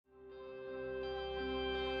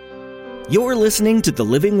You're listening to The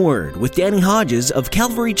Living Word with Danny Hodges of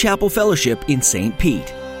Calvary Chapel Fellowship in St.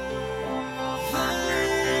 Pete.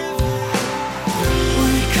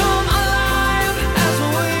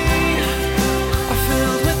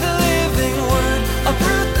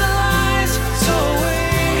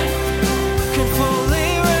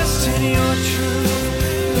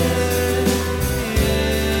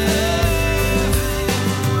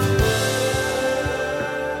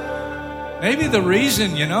 Maybe the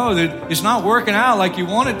reason, that it's not working out like you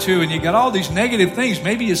want it to, and you got all these negative things,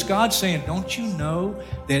 maybe it's God saying, don't you know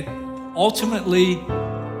that ultimately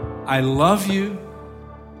I love you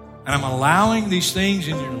and I'm allowing these things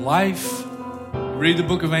in your life? Read the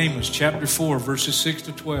book of Amos, chapter 4, verses 6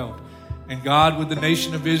 to 12. And God with the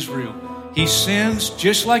nation of Israel, He sends,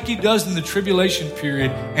 just like He does in the tribulation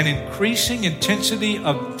period, an increasing intensity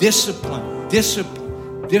of discipline,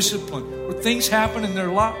 where things happen in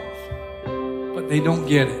their lives. But they don't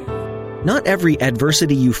get it. Not every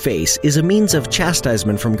adversity you face is a means of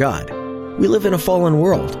chastisement from God. We live in a fallen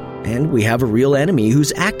world, and we have a real enemy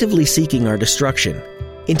who's actively seeking our destruction.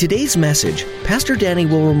 In today's message, Pastor Danny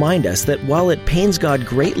will remind us that while it pains God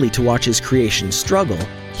greatly to watch His creation struggle,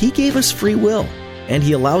 He gave us free will, and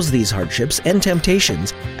He allows these hardships and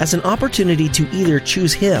temptations as an opportunity to either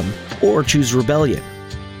choose Him or choose rebellion.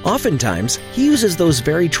 Oftentimes, He uses those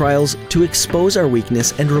very trials to expose our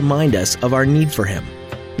weakness and remind us of our need for Him.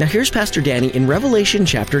 Now here's Pastor Danny in Revelation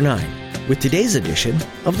chapter 9 with today's edition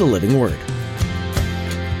of The Living Word. To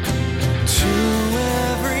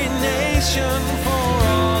every nation, for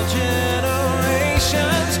all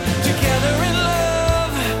generations, together in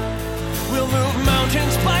love, we'll move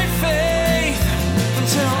mountains by faith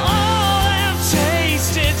until all have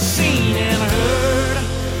tasted, seen, and heard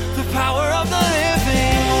the power of the living.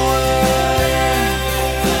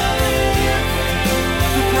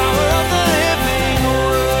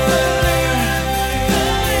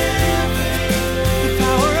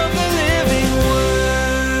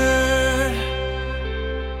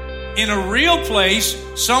 In a real place,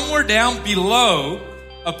 somewhere down below,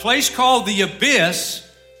 a place called the abyss,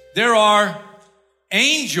 there are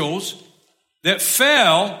angels that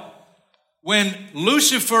fell when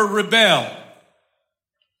Lucifer rebelled.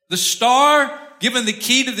 The star given the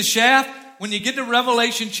key to the shaft. When you get to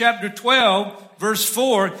Revelation chapter 12, verse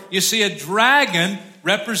 4, you see a dragon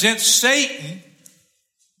represents Satan.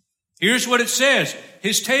 Here's what it says.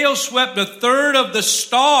 His tail swept a third of the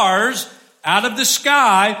stars out of the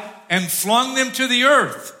sky and flung them to the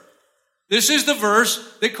earth. This is the verse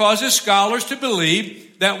that causes scholars to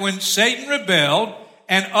believe that when Satan rebelled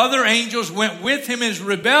and other angels went with him in his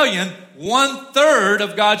rebellion, 1/3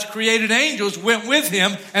 of God's created angels went with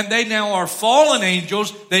him, and they now are fallen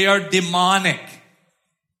angels. They are demonic.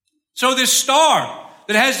 So this star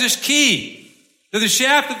that has this key to the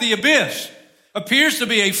shaft of the abyss appears to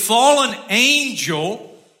be a fallen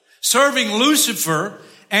angel serving Lucifer.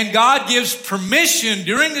 And God gives permission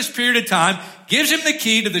during this period of time, gives him the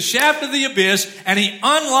key to the shaft of the abyss, and He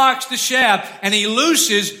unlocks the shaft, and He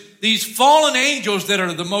looses these fallen angels that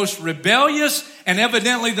are the most rebellious and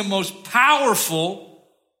evidently the most powerful,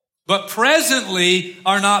 but presently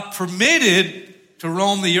are not permitted to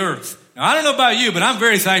roam the earth. Now, I don't know about you, but I'm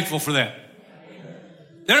very thankful for that.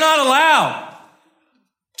 They're not allowed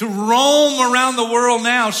to roam around the world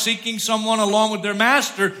now seeking someone along with their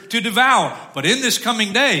master to devour. But in this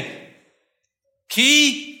coming day,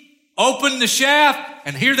 key, open the shaft,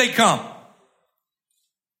 and here they come.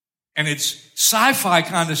 And it's sci-fi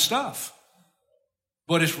kind of stuff,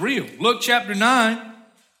 but it's real. Look, chapter 9,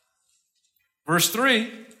 verse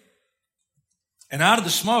 3. And out of the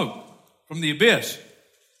smoke from the abyss,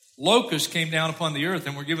 locusts came down upon the earth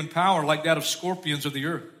and were given power like that of scorpions of the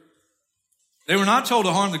earth. They were not told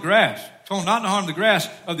to harm the grass, told not to harm the grass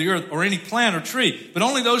of the earth or any plant or tree, but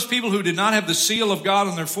only those people who did not have the seal of God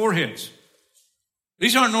on their foreheads.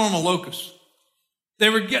 These aren't normal locusts.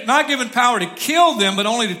 They were not given power to kill them, but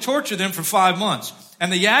only to torture them for 5 months.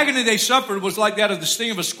 And the agony they suffered was like that of the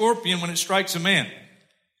sting of a scorpion when it strikes a man.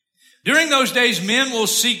 During those days, men will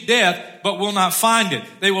seek death, but will not find it.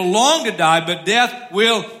 They will long to die, but death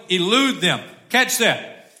will elude them. Catch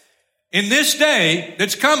that. In this day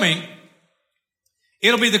that's coming,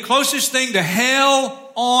 it'll be the closest thing to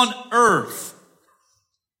hell on earth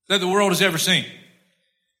that the world has ever seen.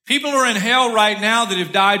 People are in hell right now that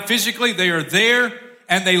have died physically. They are there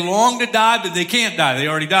and they long to die, but they can't die. They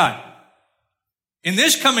already died. In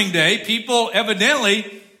this coming day, people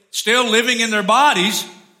evidently still living in their bodies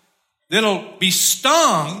that'll be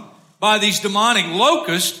stung by these demonic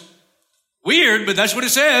locusts. Weird, but that's what it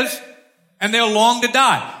says. And they'll long to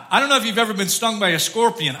die. I don't know if you've ever been stung by a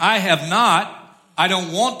scorpion. I have not. I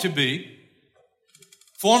don't want to be.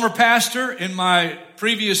 Former pastor in my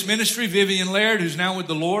previous ministry, Vivian Laird, who's now with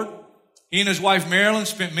the Lord. He and his wife, Marilyn,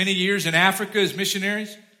 spent many years in Africa as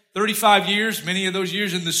missionaries. 35 years, many of those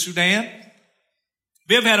years in the Sudan.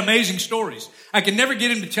 Viv had amazing stories. I could never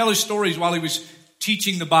get him to tell his stories while he was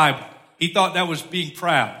teaching the Bible. He thought that was being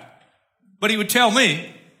proud. But he would tell me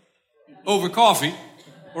over coffee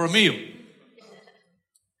or a meal.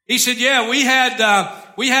 He said, yeah, we had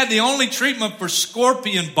the only treatment for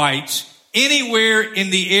scorpion bites anywhere in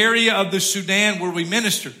the area of the Sudan where we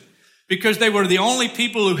ministered, because they were the only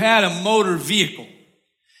people who had a motor vehicle.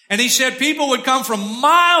 And he said people would come from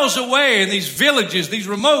miles away in these villages, these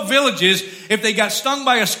remote villages, if they got stung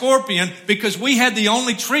by a scorpion, because we had the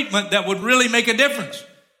only treatment that would really make a difference.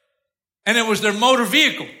 And it was their motor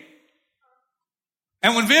vehicle.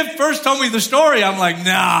 And when Viv first told me the story, I'm like,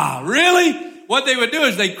 nah, really? What they would do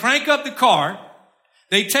is they'd crank up the car,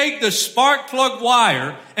 they take the spark plug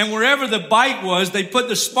wire, and wherever the bite was, they put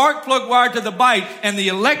the spark plug wire to the bite, and the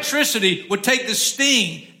electricity would take the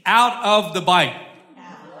sting out of the bite.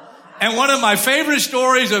 And one of my favorite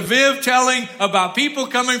stories of Viv telling about people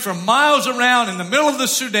coming from miles around in the middle of the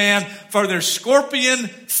Sudan for their scorpion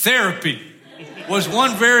therapy was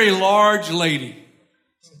one very large lady.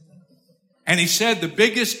 And he said the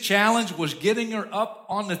biggest challenge was getting her up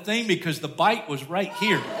on the thing because the bite was right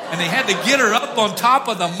here. And they had to get her up on top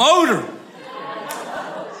of the motor.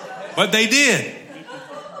 But they did.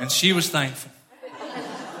 And she was thankful.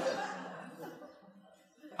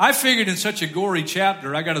 I figured in such a gory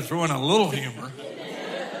chapter, I got to throw in a little humor.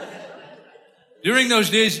 During those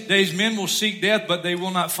days, men will seek death, but they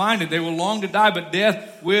will not find it. They will long to die, but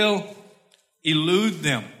death will elude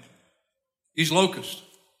them. These locusts.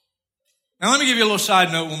 Now, let me give you a little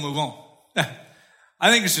side note. We'll move on. I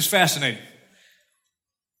think this is fascinating.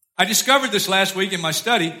 I discovered this last week in my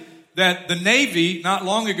study that the Navy not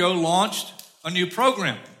long ago launched a new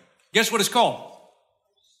program. Guess what it's called?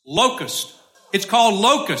 Locust. It's called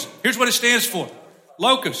Locust. Here's what it stands for.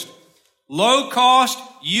 Locust. Low cost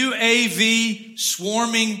UAV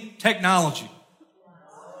swarming technology.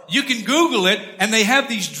 You can Google it, and they have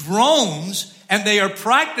these drones, and they are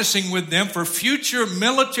practicing with them for future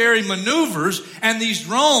military maneuvers, and these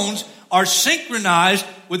drones are synchronized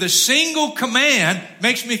with a single command.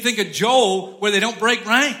 Makes me think of Joel, where they don't break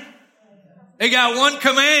rank. They got one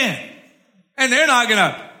command, and they're not going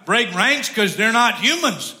to break ranks because they're not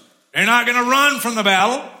humans. They're not going to run from the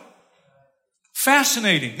battle.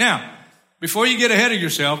 Fascinating. Now, before you get ahead of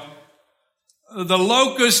yourself, the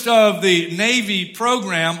locusts of the Navy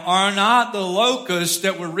program are not the locusts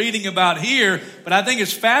that we're reading about here, but I think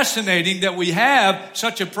it's fascinating that we have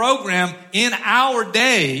such a program in our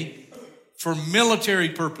day for military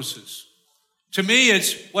purposes. To me,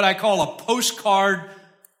 it's what I call a postcard,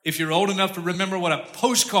 if you're old enough to remember what a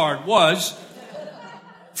postcard was,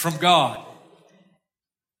 from God.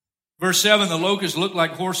 Verse 7, the locusts look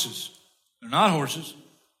like horses. They're not horses,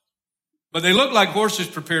 but they look like horses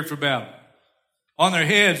prepared for battle. On their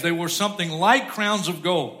heads, they wore something like crowns of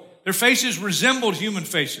gold. Their faces resembled human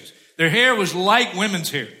faces. Their hair was like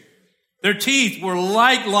women's hair. Their teeth were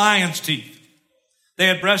like lions' teeth. They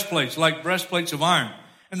had breastplates, like breastplates of iron.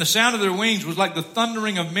 And the sound of their wings was like the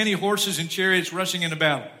thundering of many horses and chariots rushing into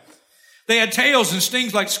battle. They had tails and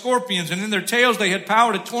stings like scorpions, and in their tails they had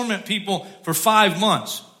power to torment people for 5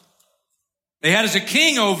 months. They had as a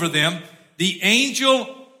king over them the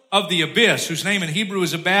angel of the abyss, whose name in Hebrew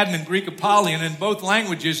is Abaddon and Greek Apollyon. In both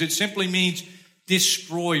languages, it simply means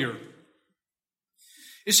destroyer.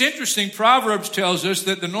 It's interesting, Proverbs tells us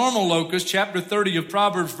that the normal locust, chapter 30 of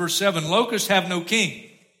Proverbs, verse 7, locusts have no king,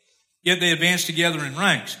 yet they advance together in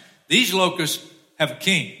ranks. These locusts have a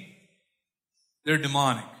king. They're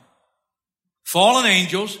demonic. Fallen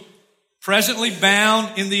angels, presently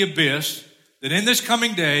bound in the abyss, that in this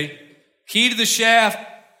coming day, key to the shaft,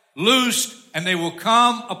 loosed, and they will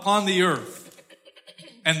come upon the earth.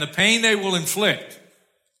 And the pain they will inflict,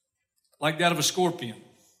 like that of a scorpion,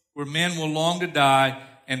 where men will long to die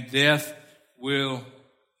and death will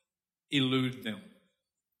elude them.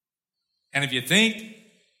 And if you think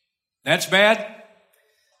that's bad,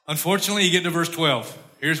 unfortunately you get to verse 12.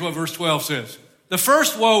 Here's what verse 12 says. The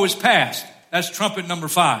first woe is past. That's trumpet number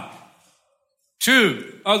 5.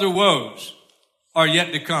 2 other woes are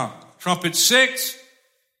yet to come. Trumpet 6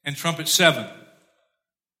 and trumpet 7.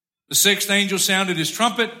 The 6th angel sounded his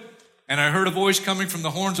trumpet, and I heard a voice coming from the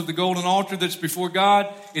horns of the golden altar that's before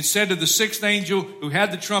God. It said to the 6th angel who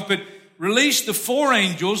had the trumpet, release the 4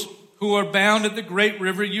 angels who are bound at the great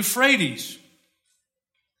river Euphrates.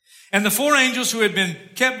 And the 4 angels who had been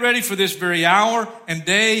kept ready for this very hour and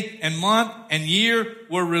day and month and year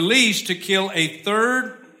were released to kill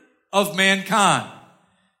 1/3 of mankind.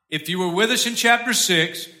 If you were with us in chapter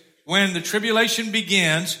 6, when the tribulation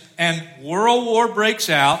begins and world war breaks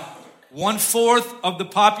out, 1/4 of the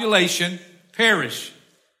population perish.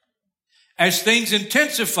 As things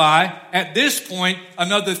intensify, at this point,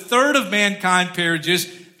 another third of mankind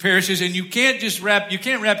perishes, and you can't wrap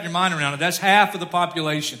your mind around it. That's half of the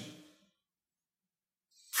population.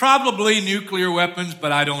 Probably nuclear weapons,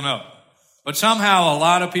 but I don't know. But somehow a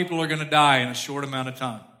lot of people are going to die in a short amount of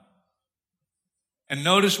time. And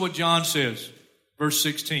notice what John says, verse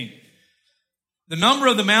 16. The number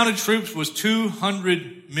of the mounted troops was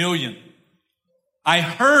 200 million. I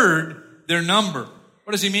heard their number.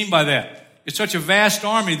 What does he mean by that? It's such a vast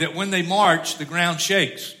army that when they march, the ground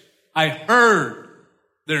shakes. I heard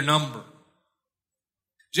their number.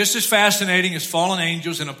 Just as fascinating as fallen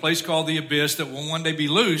angels in a place called the abyss that will one day be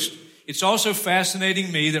loosed, it's also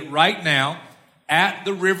fascinating me that right now, at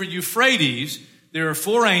the river Euphrates, there are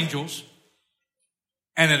 4 angels,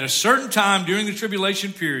 and at a certain time during the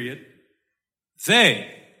tribulation period,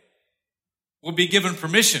 they will be given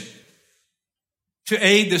permission to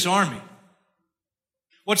aid this army.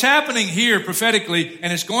 What's happening here prophetically,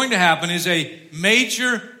 and it's going to happen, is a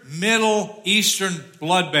major Middle Eastern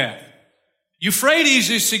bloodbath. Euphrates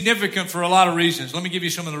is significant for a lot of reasons. Let me give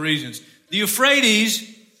you some of the reasons. The Euphrates,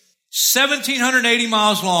 1,780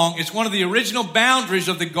 miles long. It's one of the original boundaries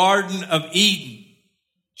of the Garden of Eden,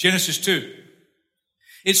 Genesis 2.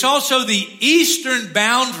 It's also the eastern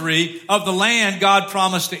boundary of the land God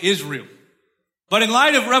promised to Israel. But in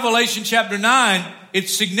light of Revelation chapter 9,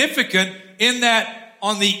 it's significant in that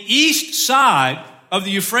on the east side of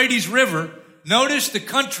the Euphrates River, notice the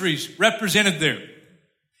countries represented there.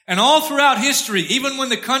 And all throughout history, even when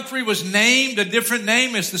the country was named a different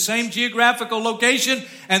name, it's the same geographical location.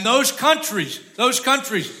 And those countries,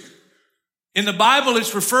 in the Bible,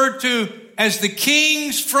 it's referred to as the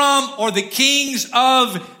kings from or the kings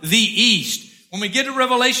of the east. When we get to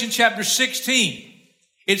Revelation chapter 16,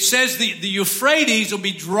 it says the Euphrates will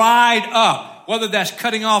be dried up, whether that's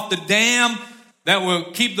cutting off the dam that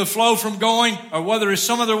will keep the flow from going, or whether it's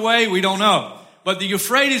some other way, we don't know. But the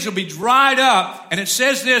Euphrates will be dried up, and it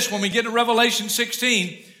says this when we get to Revelation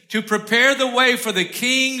 16, to prepare the way for the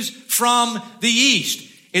kings from the east.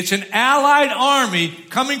 It's an allied army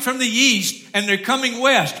coming from the east, and they're coming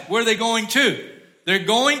west. Where are they going to? They're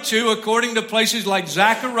going to, according to places like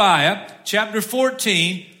Zechariah, chapter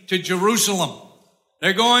 14, to Jerusalem.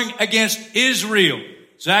 They're going against Israel.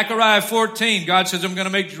 Zechariah 14, God says, I'm going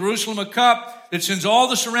to make Jerusalem a cup that sends all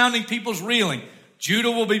the surrounding peoples reeling.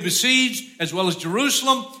 Judah will be besieged, as well as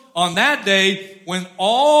Jerusalem, on that day when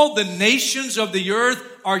all the nations of the earth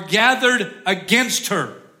are gathered against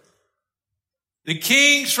her. The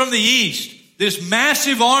kings from the east, this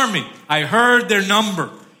massive army, I heard their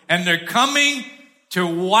number, and they're coming to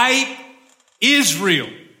wipe Israel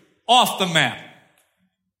off the map.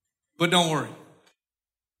 But don't worry,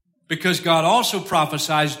 because God also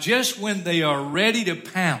prophesies just when they are ready to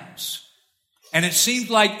pounce, and it seems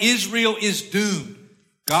like Israel is doomed,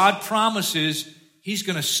 God promises He's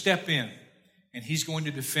going to step in and He's going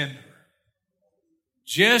to defend her.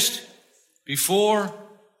 Just before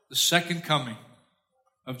the second coming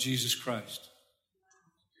of Jesus Christ.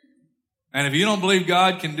 And if you don't believe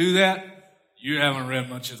God can do that, you haven't read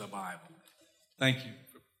much of the Bible. Thank you.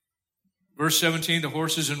 Verse 17, the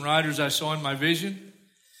horses and riders I saw in my vision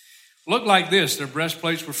looked like this. Their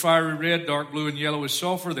breastplates were fiery red, dark blue, and yellow as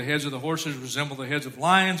sulfur. The heads of the horses resembled the heads of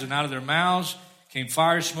lions, and out of their mouths came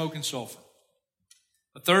fire, smoke, and sulfur.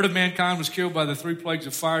 A third of mankind was killed by the 3 plagues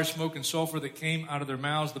of fire, smoke, and sulfur that came out of their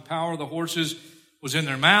mouths. The power of the horses was in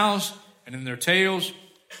their mouths and in their tails,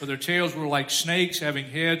 for their tails were like snakes, having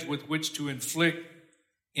heads with which to inflict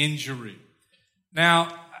injury.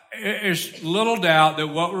 Now, there's little doubt that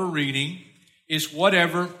what we're reading is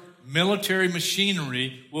whatever military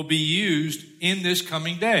machinery will be used in this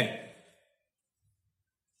coming day.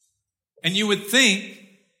 And you would think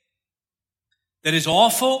that as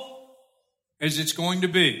awful as it's going to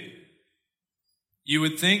be, you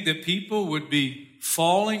would think that people would be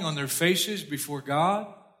falling on their faces before God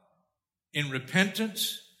in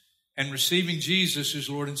repentance and receiving Jesus as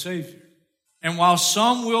Lord and Savior. And while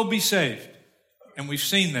some will be saved, and we've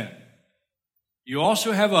seen that, you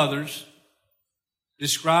also have others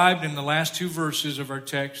described in the last 2 verses of our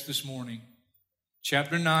text this morning.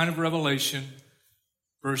 Chapter 9 of Revelation,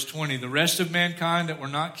 verse 20. The rest of mankind that were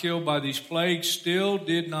not killed by these plagues still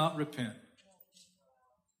did not repent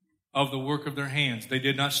of the work of their hands. They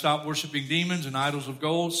did not stop worshiping demons and idols of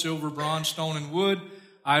gold, silver, bronze, stone, and wood,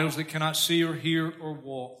 idols that cannot see or hear or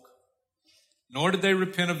walk. Nor did they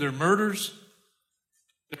repent of their murders,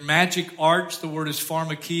 their magic arts, the word is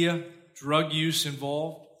pharmakia, drug use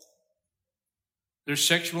involved, their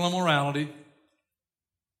sexual immorality,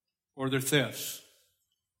 or their thefts.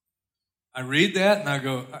 I read that and I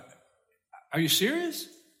go, are you serious?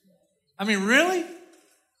 I mean, really?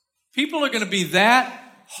 People are going to be that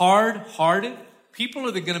hard-hearted? People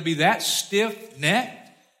are going to be that stiff-necked?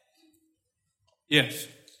 Yes.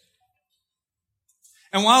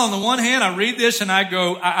 And while on the one hand I read this and I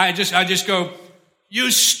go, I just go,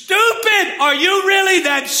 you stupid! Are you really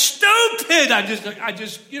that stupid?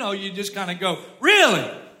 You just kind of go, really?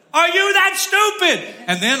 Are you that stupid?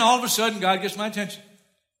 And then all of a sudden God gets my attention.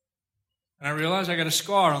 And I realize I got a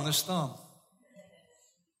scar on this thumb.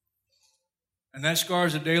 And that scar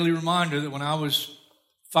is a daily reminder that when I was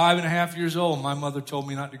 5.5 years old, my mother told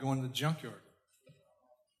me not to go into the junkyard.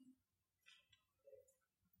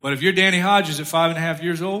 But if you're Danny Hodges at 5.5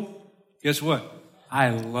 years old, guess what? I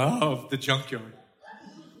love the junkyard.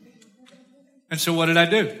 And so what did I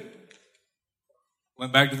do?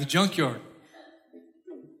 Went back to the junkyard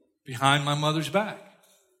behind my mother's back.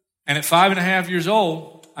 And at 5.5 years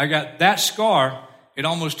old, I got that scar. It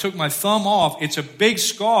almost took my thumb off. It's a big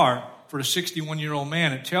scar for a 61-year-old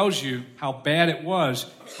man. It tells you how bad it was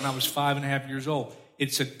when I was 5.5 years old.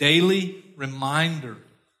 It's a daily reminder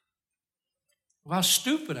of how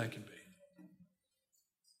stupid I can be.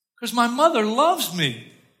 Because my mother loves me.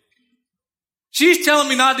 She's telling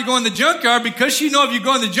me not to go in the junkyard because she knows if you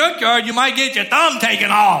go in the junkyard, you might get your thumb taken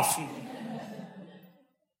off.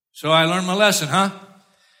 So I learned my lesson, huh?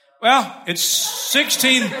 Well, it's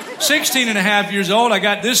 16 and a half years old. I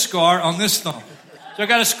got this scar on this thumb. So I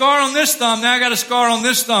got a scar on this thumb. Now I got a scar on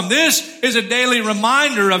this thumb. This is a daily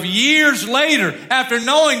reminder of years later, after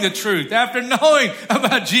knowing the truth, after knowing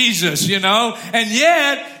about Jesus, and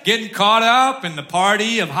yet getting caught up in the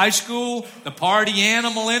party of high school, the party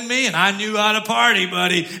animal in me, and I knew how to party,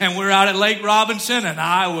 buddy. And we're out at Lake Robinson, and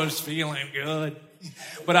I was feeling good.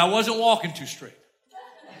 But I wasn't walking too straight.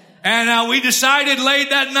 And we decided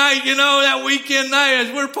late that night, that weekend night,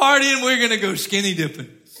 as we're partying, we're going to go skinny dipping.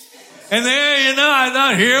 And there, I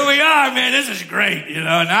thought, here we are, man, this is great,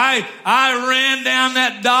 And I ran down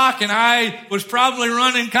that dock and I was probably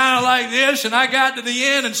running kind of like this, and I got to the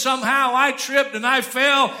end and somehow I tripped and I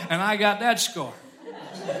fell and I got that scar.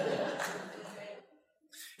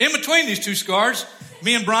 In between these two scars,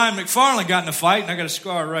 me and Brian McFarland got in a fight and I got a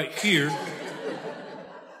scar right here.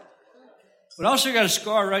 But I also got a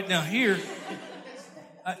scar right down here.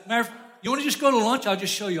 You want to just go to lunch? I'll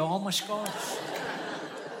just show you all my scars.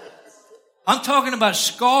 I'm talking about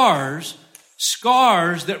scars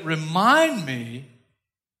that remind me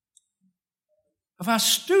of how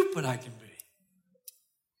stupid I can be.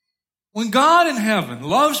 When God in heaven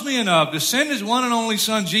loves me enough to send His one and only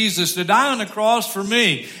Son, Jesus, to die on the cross for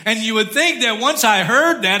me, and you would think that once I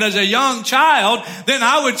heard that as a young child, then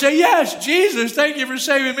I would say, yes, Jesus, thank you for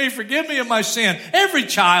saving me. Forgive me of my sin. Every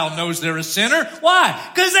child knows they're a sinner.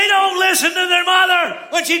 Why? Because they don't listen to their mother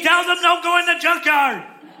when she tells them don't go in the junkyard.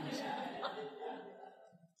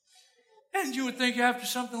 And you would think after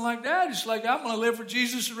something like that, it's like, I'm going to live for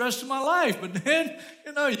Jesus the rest of my life. But then,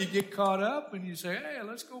 you get caught up and you say, hey,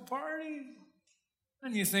 let's go party.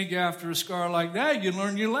 And you think after a scar like that, you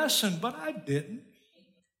learn your lesson. But I didn't.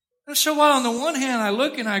 And so while on the one hand, I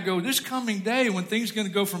look and I go, this coming day when things are going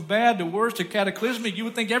to go from bad to worse to cataclysmic, you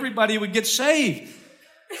would think everybody would get saved.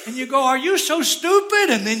 And you go, are you so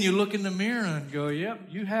stupid? And then you look in the mirror and go, yep,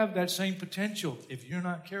 you have that same potential if you're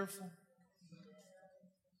not careful.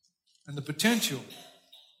 And the potential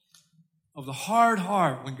of the hard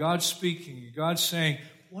heart when God's speaking and God's saying,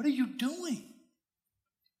 what are you doing?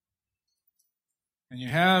 And you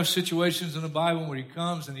have situations in the Bible where He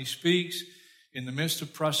comes and He speaks in the midst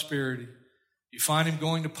of prosperity. You find Him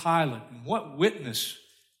going to Pilate. And what witness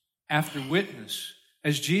after witness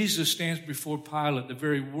as Jesus stands before Pilate, the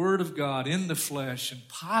very Word of God in the flesh. And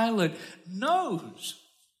Pilate knows.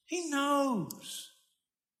 He knows.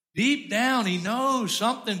 Deep down, he knows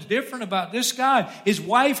something's different about this guy. His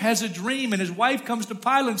wife has a dream, and his wife comes to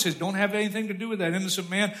Pilate and says, don't have anything to do with that innocent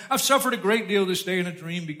man. I've suffered a great deal this day in a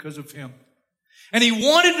dream because of him. And he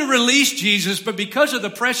wanted to release Jesus, but because of the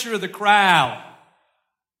pressure of the crowd,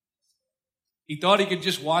 he thought he could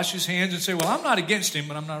just wash his hands and say, well, I'm not against him,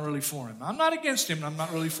 but I'm not really for him. I'm not against him, and I'm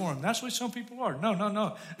not really for him. That's what some people are.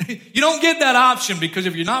 No. You don't get that option, because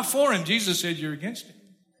if you're not for him, Jesus said you're against him.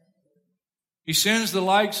 He sends the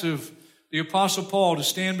likes of the Apostle Paul to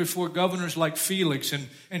stand before governors like Felix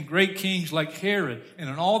and great kings like Herod, and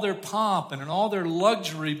in all their pomp and in all their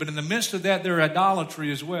luxury, but in the midst of that, their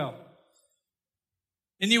idolatry as well.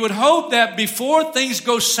 And you would hope that before things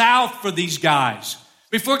go south for these guys,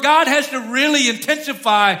 before God has to really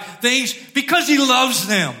intensify things because He loves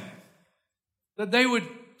them, that they would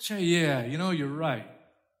say, yeah, you're right.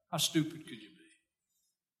 How stupid could you be?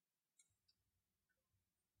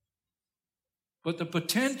 But the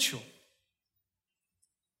potential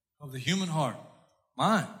of the human heart,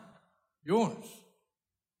 mine, yours.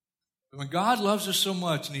 When God loves us so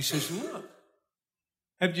much and He says, look,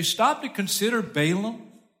 have you stopped to consider Balaam?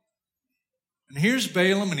 And here's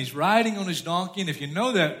Balaam, and he's riding on his donkey. And if you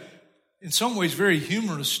know that, in some ways, very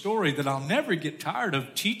humorous story that I'll never get tired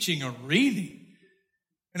of teaching or reading.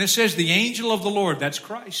 And it says, the angel of the Lord, that's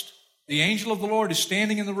Christ. The angel of the Lord is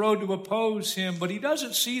standing in the road to oppose him, but he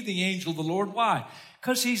doesn't see the angel of the Lord. Why?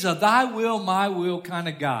 Because he's a thy will, my will kind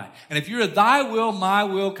of guy. And if you're a thy will, my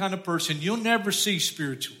will kind of person, you'll never see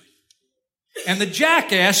spiritually. And the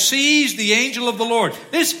jackass sees the angel of the Lord.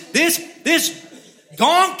 This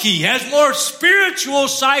donkey has more spiritual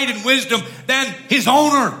sight and wisdom than his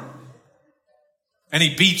owner. And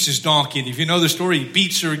he beats his donkey. And if you know the story, he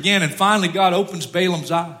beats her again. And finally, God opens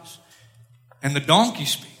Balaam's eyes. And the donkey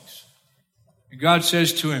speaks. And God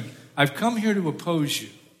says to him, I've come here to oppose you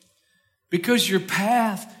because your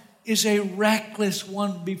path is a reckless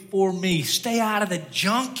one before me. Stay out of the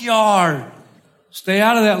junkyard. Stay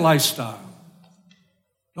out of that lifestyle.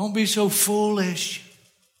 Don't be so foolish.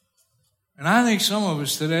 And I think some of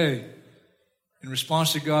us today, in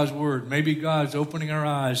response to God's word, maybe God's opening our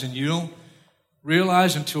eyes and you don't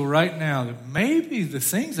realize until right now that maybe the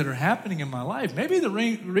things that are happening in my life, maybe the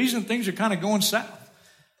reason things are kind of going south,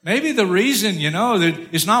 maybe the reason, that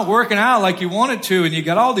it's not working out like you want it to and you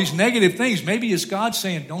got all these negative things, maybe it's God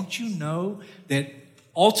saying, don't you know that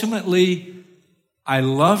ultimately I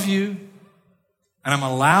love you and I'm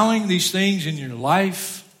allowing these things in your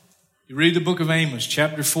life? You read the book of Amos,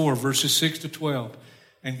 chapter 4, verses 6 to 12.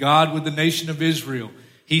 And God with the nation of Israel,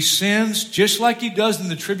 He sends, just like He does in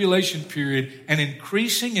the tribulation period, an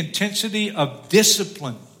increasing intensity of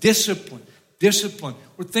discipline,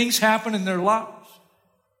 where things happen in their lives,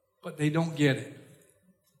 but they don't get it.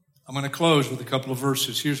 I'm going to close with a couple of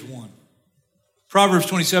verses. Here's one. Proverbs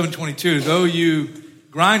 27:22. Though you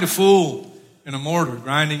grind a fool in a mortar,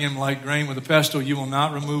 grinding him like grain with a pestle, you will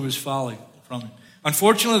not remove his folly from him.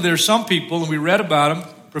 Unfortunately, there are some people, and we read about them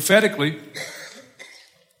prophetically,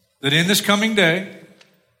 that in this coming day,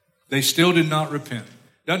 they still did not repent.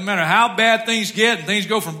 Doesn't matter how bad things get, and things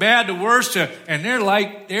go from bad to worse, and they're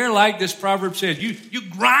like this proverb says, you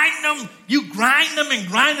grind them and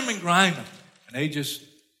grind them. And they just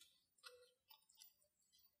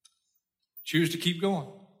choose to keep going.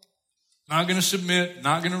 Not going to submit,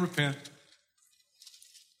 not going to repent.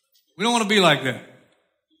 We don't want to be like that.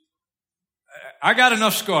 I got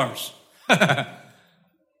enough scars.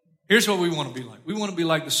 Here's what we want to be like. We want to be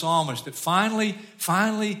like the psalmist that finally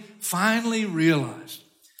realized.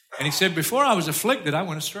 And he said, before I was afflicted, I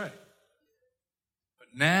went astray. But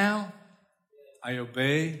now I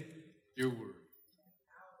obey your word.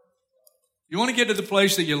 You want to get to the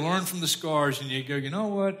place that you learn from the scars and you go, you know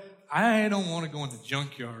what? I don't want to go in the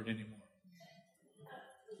junkyard anymore.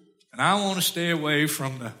 And I want to stay away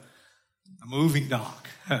from the moving dock.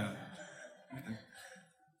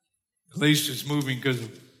 At least it's moving because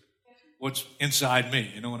of what's inside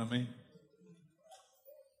me. You know what I mean?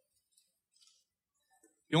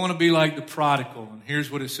 You want to be like the prodigal. And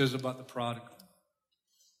here's what it says about the prodigal.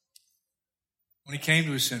 When he came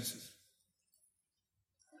to his senses.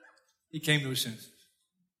 He came to his senses.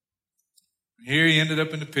 And here he ended up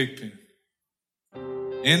in the pig pen.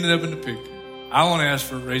 I want to ask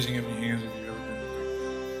for a raising of your hands if you've ever been in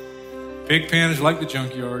a pig pen. Pig pen is like the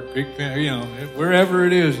junkyard. Pig pen, wherever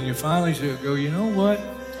it is. And you finally go, you know what?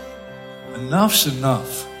 Enough's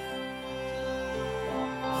enough.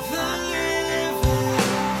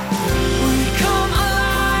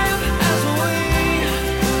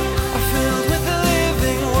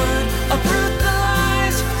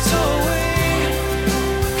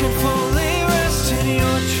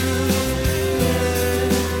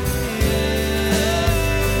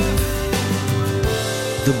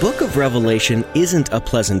 The book of Revelation isn't a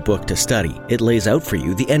pleasant book to study. It lays out for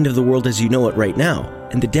you the end of the world as you know it right now,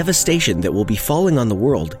 and the devastation that will be falling on the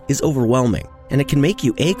world is overwhelming, and it can make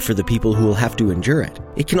you ache for the people who will have to endure it.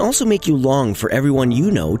 It can also make you long for everyone you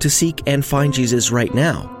know to seek and find Jesus right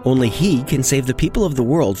now. Only He can save the people of the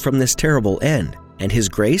world from this terrible end. And His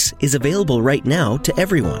grace is available right now to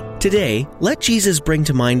everyone. Today, let Jesus bring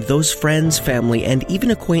to mind those friends, family, and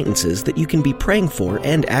even acquaintances that you can be praying for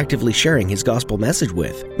and actively sharing His gospel message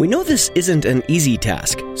with. We know this isn't an easy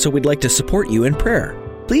task, so we'd like to support you in prayer.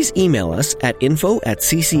 please email us at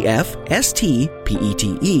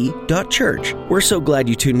info@ccfstpete.church. We're so glad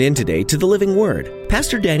you tuned in today to the Living Word.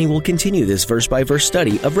 Pastor Danny will continue this verse-by-verse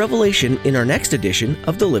study of Revelation in our next edition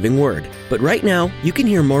of the Living Word. But right now, you can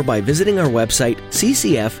hear more by visiting our website,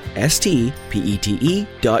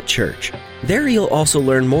 ccfstpete.church. There you'll also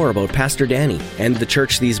learn more about Pastor Danny and the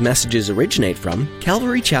church these messages originate from,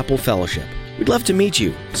 Calvary Chapel Fellowship. We'd love to meet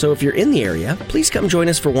you, so if you're in the area, please come join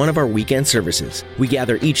us for one of our weekend services. We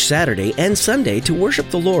gather each Saturday and Sunday to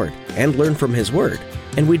worship the Lord and learn from His Word,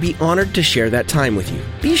 and we'd be honored to share that time with you.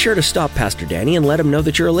 Be sure to stop Pastor Danny and let him know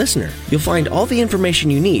that you're a listener. You'll find all the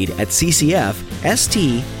information you need at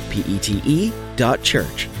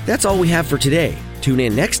ccfstpete.church. That's all we have for today. Tune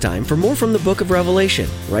in next time for more from the book of Revelation,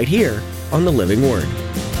 right here on the Living Word.